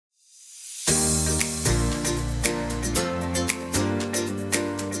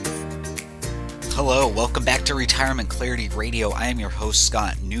Hello, welcome back to Retirement Clarity Radio. I am your host,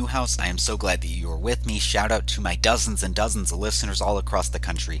 Scott Newhouse. I am so glad that you are with me. Shout out to my dozens and dozens of listeners all across the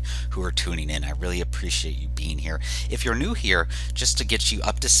country who are tuning in. I really appreciate you being here. If you're new here, just to get you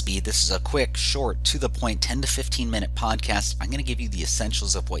up to speed, this is a quick, short, to the point, 10 to 15 minute podcast. I'm going to give you the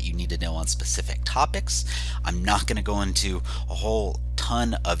essentials of what you need to know on specific topics. I'm not going to go into a whole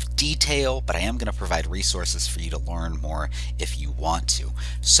ton of detail, but I am going to provide resources for you to learn more if you want to.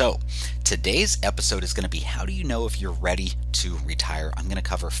 So today's episode is going to be, how do you know if you're ready to retire? I'm going to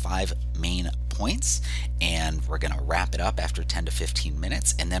cover 5 main points, and we're going to wrap it up after 10 to 15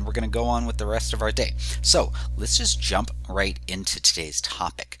 minutes, and then we're going to go on with the rest of our day. So let's just jump right into today's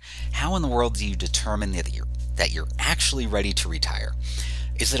topic. How in the world do you determine that you're actually ready to retire?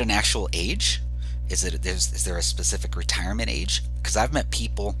 Is it an actual age? Is there a specific retirement age? Because I've met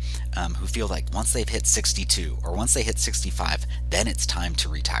people who feel like once they've hit 62 or once they hit 65, then it's time to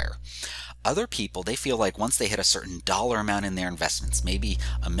retire. Other people, they feel like once they hit a certain dollar amount in their investments, maybe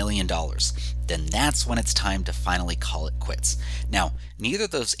 $1 million, then that's when it's time to finally call it quits. Now, neither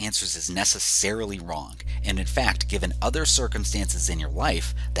of those answers is necessarily wrong. And in fact, given other circumstances in your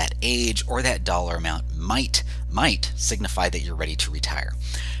life, that age or that dollar amount might signify that you're ready to retire.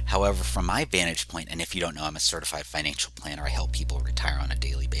 However, from my vantage point, and if you don't know, I'm a certified financial planner. I help people retire on a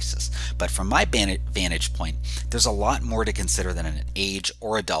daily basis. But from my vantage point, there's a lot more to consider than an age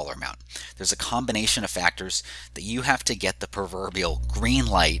or a dollar amount. There's a combination of factors that you have to get the proverbial green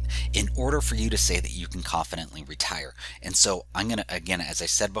light in order for you to say that you can confidently retire. And so I'm going to, again, as I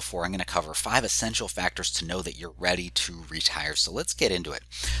said before, I'm going to cover 5 essential factors to know that you're ready to retire. So let's get into it.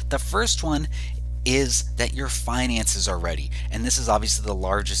 The first one is that your finances are ready. And this is obviously the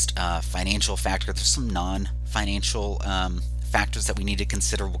largest financial factor. There's some non-financial factors that we need to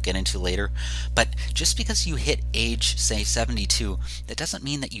consider we'll get into later. But just because you hit age, say 72, that doesn't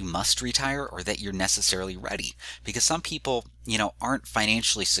mean that you must retire or that you're necessarily ready. Because some people, aren't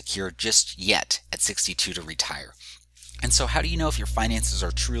financially secure just yet at 62 to retire. And so how do you know if your finances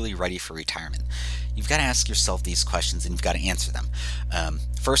are truly ready for retirement? You've got to ask yourself these questions and you've got to answer them.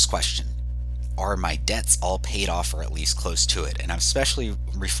 First question: are my debts all paid off or at least close to it? And I'm especially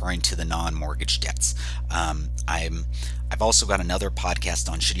referring to the non-mortgage debts. I've also got another podcast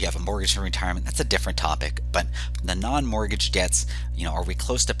on should you have a mortgage in retirement. That's a different topic, but the non-mortgage debts, are we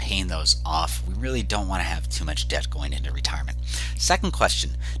close to paying those off? We really don't want to have too much debt going into retirement. Second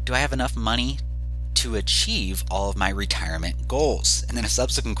question: do I have enough money to achieve all of my retirement goals? And then a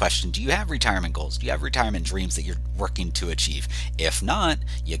subsequent question: do you have retirement goals? Do you have retirement dreams that you're working to achieve? If not,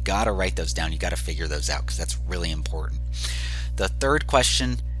 you gotta write those down. You gotta figure those out because that's really important. The third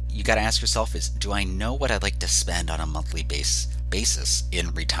question you gotta ask yourself is, do I know what I'd like to spend on a monthly basis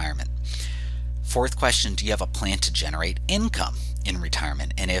in retirement? Fourth question: do you have a plan to generate income in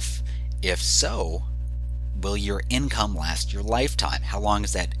retirement? And if so, will your income last your lifetime? How long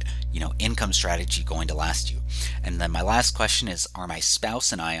is that income strategy going to last you? And then my last question is, are my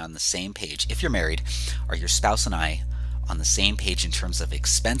spouse and I on the same page? If you're married, are your spouse and I on the same page in terms of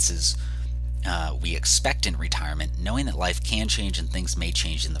expenses we expect in retirement, knowing that life can change and things may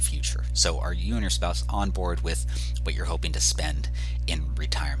change in the future? So are you and your spouse on board with what you're hoping to spend in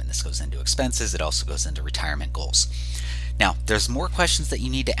retirement? This goes into expenses. It also goes into retirement goals. Now, there's more questions that you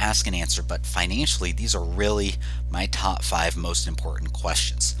need to ask and answer, but financially, these are really my top 5 most important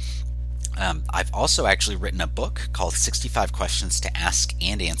questions. I've also actually written a book called 65 Questions to Ask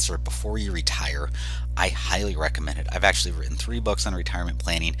and Answer Before You Retire. I highly recommend it. I've actually written 3 books on retirement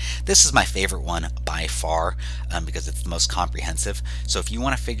planning. This is my favorite one by far because it's the most comprehensive. So if you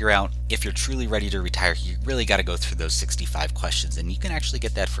want to figure out if you're truly ready to retire, you really got to go through those 65 questions. And you can actually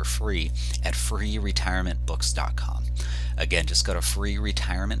get that for free at freeretirementbooks.com. Again, just go to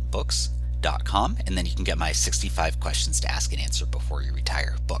freeretirementbooks.com and then you can get my 65 Questions to Ask and Answer Before You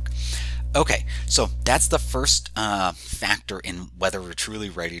Retire book. Okay, so that's the first factor in whether we're truly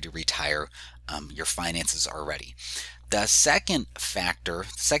ready to retire. Your finances are ready. The second factor,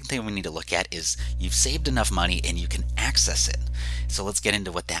 the second thing we need to look at is you've saved enough money and you can access it. So let's get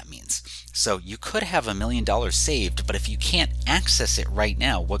into what that means. So you could have $1 million saved, but if you can't access it right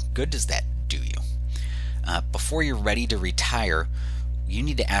now, what good does that do you? Before you're ready to retire, you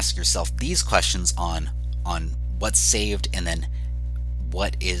need to ask yourself these questions on what's saved and then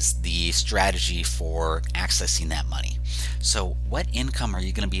what is the strategy for accessing that money. So what income are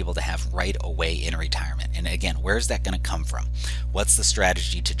you going to be able to have right away in retirement? And again, where's that going to come from? What's the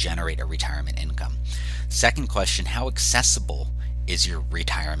strategy to generate a retirement income? Second question: how accessible is your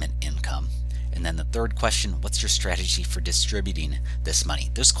retirement income? And And then the third question, what's your strategy for distributing this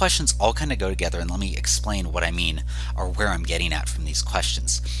money? Those questions all kind of go together, and let me explain what I mean or where I'm getting at from these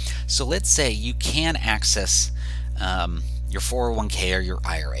questions. So let's say you can access your 401k or your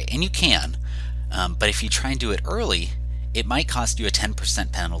IRA, and you can, but if you try and do it early, it might cost you a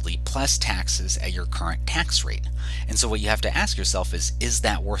 10% penalty plus taxes at your current tax rate. And so what you have to ask yourself is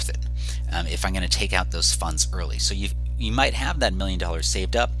that worth it if I'm going to take out those funds early? So you might have that $1 million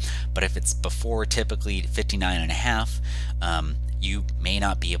saved up, but if it's before typically 59.5, you may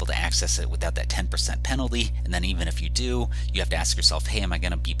not be able to access it without that 10% penalty. And then even if you do, you have to ask yourself, hey, am I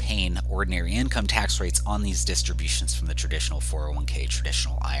going to be paying ordinary income tax rates on these distributions from the traditional 401k,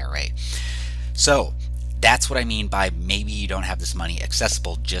 traditional IRA? So that's what I mean by maybe you don't have this money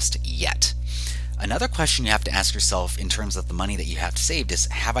accessible just yet. Another question you have to ask yourself in terms of the money that you have saved is,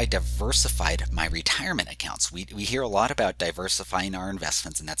 have I diversified my retirement accounts? We hear a lot about diversifying our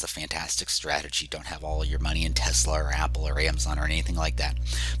investments, and that's a fantastic strategy. Don't have all your money in Tesla or Apple or Amazon or anything like that,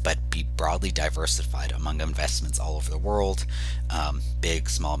 but be broadly diversified among investments all over the world, big,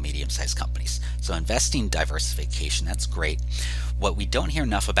 small, medium-sized companies. So investing diversification, that's great. What we don't hear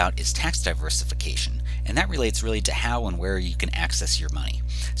enough about is tax diversification, and that relates really to how and where you can access your money.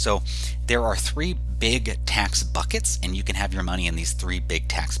 So there are three big tax buckets, and you can have your money in these three big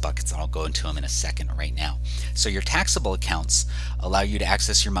tax buckets, and I'll go into them in a second right now. So your taxable accounts allow you to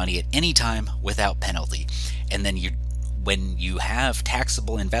access your money at any time without penalty. And then when you have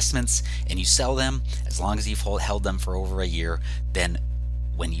taxable investments and you sell them, as long as you've held them for over a year, then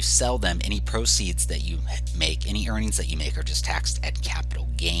when you sell them, any proceeds that you make, any earnings that you make, are just taxed at capital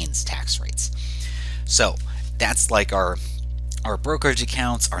gains tax rates. So that's like our brokerage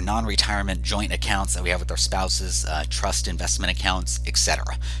accounts, our non-retirement joint accounts that we have with our spouses, trust investment accounts,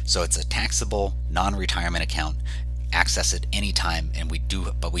 etc. So it's a taxable non-retirement account. Access it anytime, and we do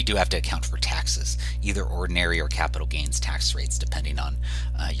have to account for taxes, either ordinary or capital gains tax rates, depending on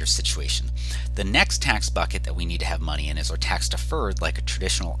your situation. The next tax bucket that we need to have money in is our tax deferred, like a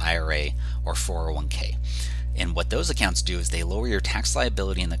traditional IRA or 401k. And what those accounts do is they lower your tax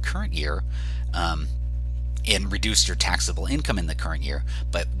liability in the current year and reduce your taxable income in the current year.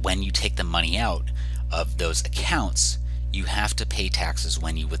 But when you take the money out of those accounts, you have to pay taxes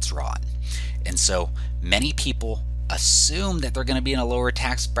when you withdraw it. And so many people assume that they're going to be in a lower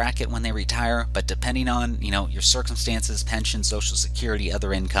tax bracket when they retire, but depending on your circumstances, pension, Social Security,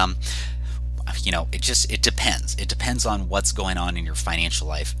 other income, it depends. It depends on what's going on in your financial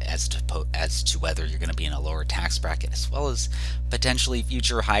life as to whether you're going to be in a lower tax bracket, as well as potentially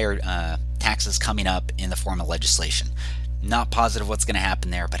future higher taxes coming up in the form of legislation. Not positive what's going to happen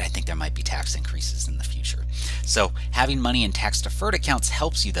there, but I think there might be tax increases in the future. So having money in tax deferred accounts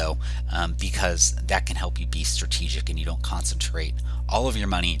helps you though, because that can help you be strategic and you don't concentrate all of your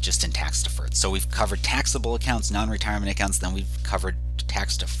money just in tax deferred. So we've covered taxable accounts, non-retirement accounts, then we've covered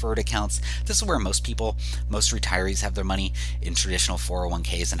tax deferred accounts. This is where most retirees have their money, in traditional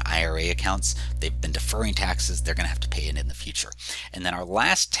 401ks and IRA accounts. They've been deferring taxes, they're going to have to pay it in the future. And then our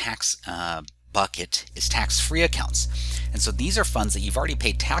last tax bucket is tax-free accounts. And so these are funds that you've already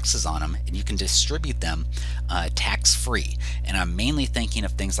paid taxes on them, and you can distribute them tax-free. And I'm mainly thinking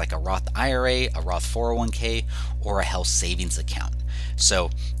of things like a Roth IRA, a Roth 401k, or a health savings account. So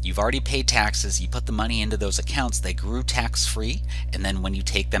you've already paid taxes, you put the money into those accounts, they grew tax-free, and then when you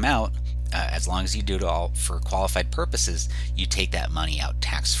take them out, as long as you do it all for qualified purposes, you take that money out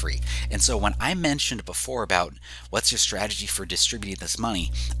tax-free. And so when I mentioned before about what's your strategy for distributing this money,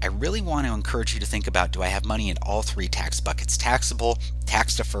 I really want to encourage you to think about, do I have money in all three tax buckets: taxable,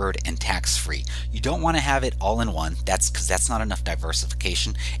 tax deferred, and tax-free? You don't want to have it all in one, because that's not enough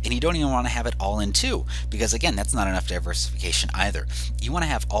diversification, and you don't even want to have it all in two, because again, that's not enough diversification either. You want to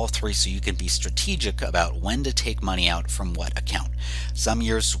have all three so you can be strategic about when to take money out from what account. Some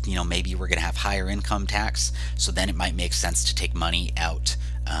years, maybe we're going to have higher income tax, so then it might make sense to take money out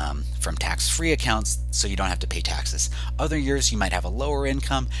from tax-free accounts so you don't have to pay taxes. Other years you might have a lower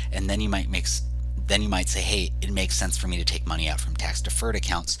income, and then you might say, hey, it makes sense for me to take money out from tax-deferred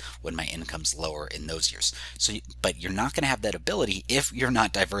accounts when my income's lower in those years. But you're not going to have that ability if you're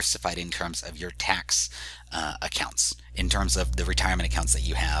not diversified in terms of your tax accounts, in terms of the retirement accounts that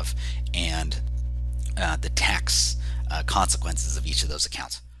you have and the tax consequences of each of those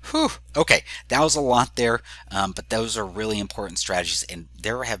accounts. Whew. Okay, that was a lot there, but those are really important strategies, and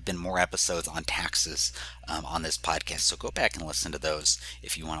there have been more episodes on taxes on this podcast, so go back and listen to those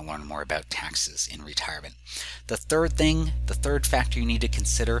if you want to learn more about taxes in retirement. The third factor you need to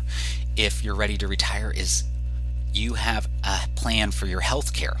consider if you're ready to retire is you have a plan for your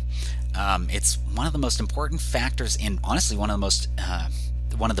health care. It's one of the most important factors, and honestly one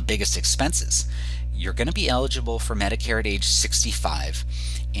of one of the biggest expenses. You're going to be eligible for Medicare at age 65.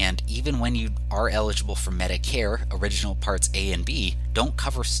 And even when you are eligible for Medicare, original parts A and B don't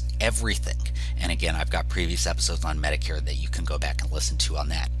cover everything. And again, I've got previous episodes on Medicare that you can go back and listen to on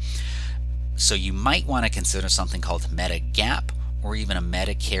that. So you might want to consider something called Medigap or even a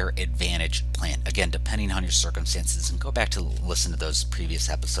Medicare Advantage plan. Again, depending on your circumstances, and go back to listen to those previous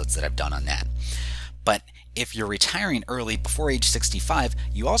episodes that I've done on that. But if you're retiring early before age 65,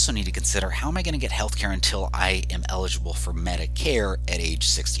 you also need to consider, how am I going to get health care until I am eligible for Medicare at age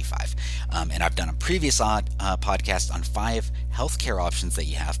 65? And I've done a previous podcast on 5 healthcare options that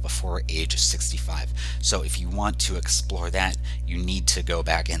you have before age 65. So if you want to explore that, you need to go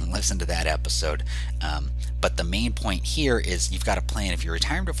back and listen to that episode. But the main point here is you've got a plan. If you're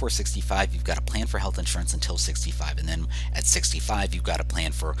retiring before 65, you've got a plan for health insurance until 65. And then at 65, you've got a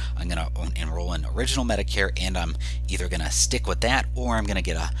plan for, I'm going to enroll in original Medicare, and I'm either going to stick with that, or I'm going to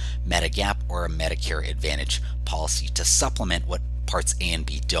get a Medigap or a Medicare Advantage policy to supplement what parts A and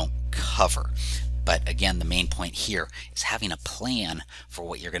B don't cover. But again, the main point here is having a plan for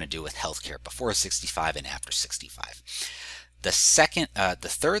what you're going to do with healthcare before 65 and after 65. The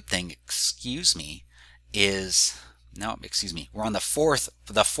third thing, we're on the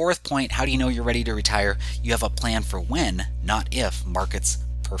fourth point. How do you know you're ready to retire? You have a plan for when, not if, markets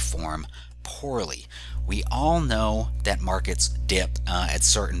perform poorly. We all know that markets dip at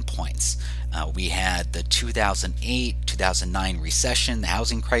certain points. We had the 2008-2009 recession, the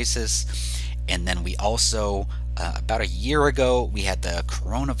housing crisis, and then we also, about a year ago, we had the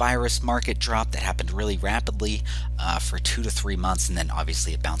coronavirus market drop that happened really rapidly for 2 to 3 months, and then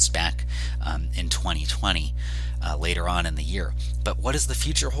obviously it bounced back in 2020 later on in the year. But what does the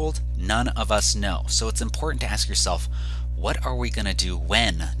future hold? None of us know. So it's important to ask yourself, what are we going to do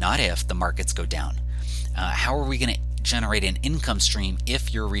when, not if, the markets go down? How are we going to generate an income stream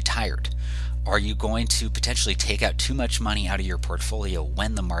if you're retired? Are you going to potentially take out too much money out of your portfolio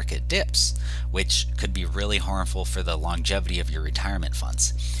when the market dips, which could be really harmful for the longevity of your retirement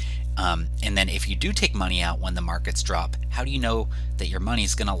funds? And then if you do take money out when the markets drop, how do you know that your money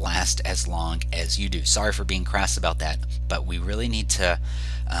is going to last as long as you do? Sorry for being crass about that, but we really need to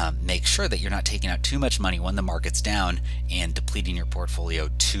make sure that you're not taking out too much money when the market's down and depleting your portfolio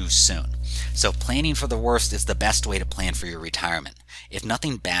too soon. So planning for the worst is the best way to plan for your retirement. If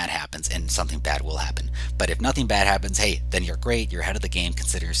nothing bad happens, and something bad will happen, but if nothing bad happens, hey, then you're great, you're ahead of the game,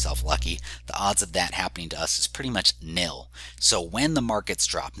 consider yourself lucky. The odds of that happening to us is pretty much nil. So when the markets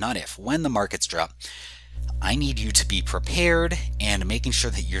drop, not if, when the markets drop, I need you to be prepared and making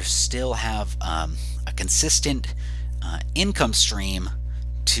sure that you still have a consistent income stream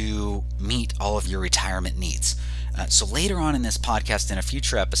to meet all of your retirement needs. So later on in this podcast, in a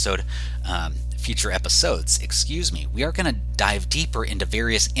future episodes, we are going to dive deeper into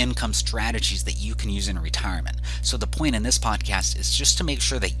various income strategies that you can use in retirement. So the point in this podcast is just to make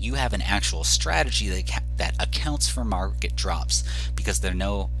sure that you have an actual strategy that accounts for market drops, because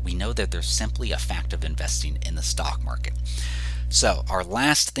we know that there's simply a fact of investing in the stock market. So our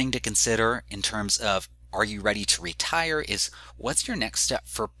last thing to consider in terms of are you ready to retire is, what's your next step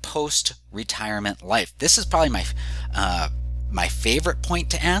for post-retirement life? This is probably my favorite point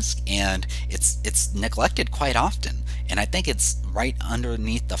to ask, and it's neglected quite often. And I think it's right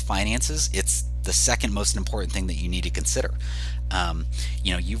underneath the finances. It's the second most important thing that you need to consider.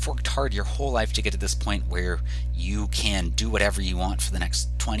 You've worked hard your whole life to get to this point where you can do whatever you want for the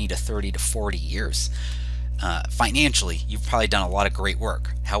next 20 to 30 to 40 years. Financially, you've probably done a lot of great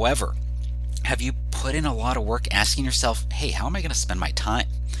work. However, have you put in a lot of work asking yourself, hey, how am I going to spend my time?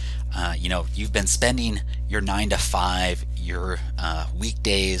 You've been spending your 9 to 5, your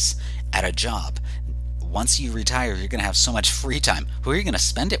weekdays at a job. Once you retire, you're going to have so much free time. Who are you going to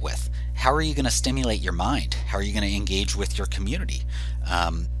spend it with? How are you going to stimulate your mind? How are you going to engage with your community?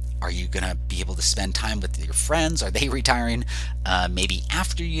 Are you going to be able to spend time with your friends? Are they retiring maybe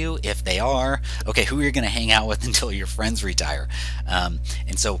after you? If they are, okay, who are you going to hang out with until your friends retire? And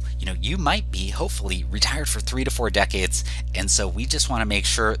so, you might be hopefully retired for 3 to 4 decades. And so we just want to make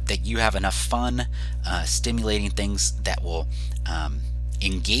sure that you have enough fun, stimulating things that will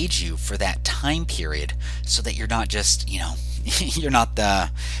engage you for that time period, so that you're not just, you're not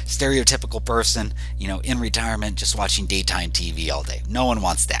the stereotypical person, in retirement just watching daytime TV all day. No one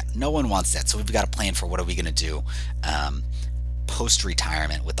wants that. So we've got a plan for what are we going to do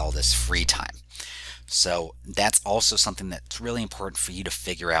post-retirement with all this free time. So that's also something that's really important for you to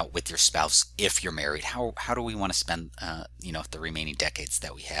figure out with your spouse if you're married. How do we want to spend the remaining decades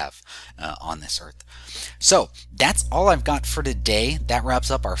that we have on this earth? So that's all I've got for today. That wraps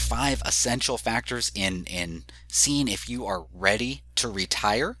up our 5 essential factors in seeing if you are ready to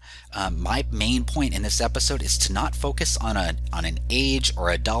retire. My main point in this episode is to not focus on an age or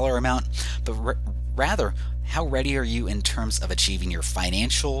a dollar amount, but rather, how ready are you in terms of achieving your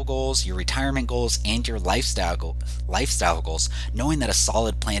financial goals, your retirement goals, and your lifestyle goals, knowing that a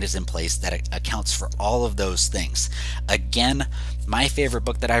solid plan is in place that accounts for all of those things. Again, my favorite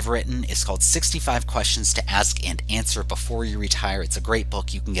book that I've written is called 65 Questions to Ask and Answer Before You Retire. It's a great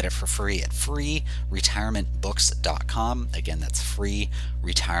book. You can get it for free at freeretirementbooks.com. Again, that's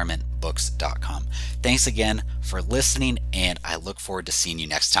freeretirementbooks.com. Thanks again for listening, and I look forward to seeing you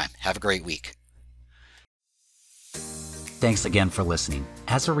next time. Have a great week. Thanks again for listening.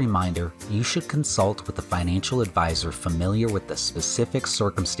 As a reminder, you should consult with a financial advisor familiar with the specific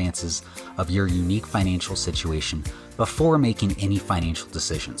circumstances of your unique financial situation before making any financial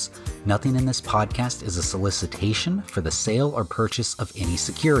decisions. Nothing in this podcast is a solicitation for the sale or purchase of any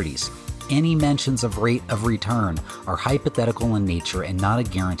securities. Any mentions of rate of return are hypothetical in nature and not a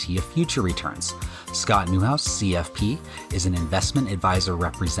guarantee of future returns. Scott Newhouse, CFP, is an investment advisor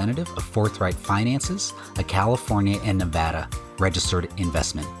representative of Forthright Finances, a California and Nevada registered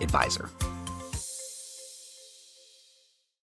investment advisor.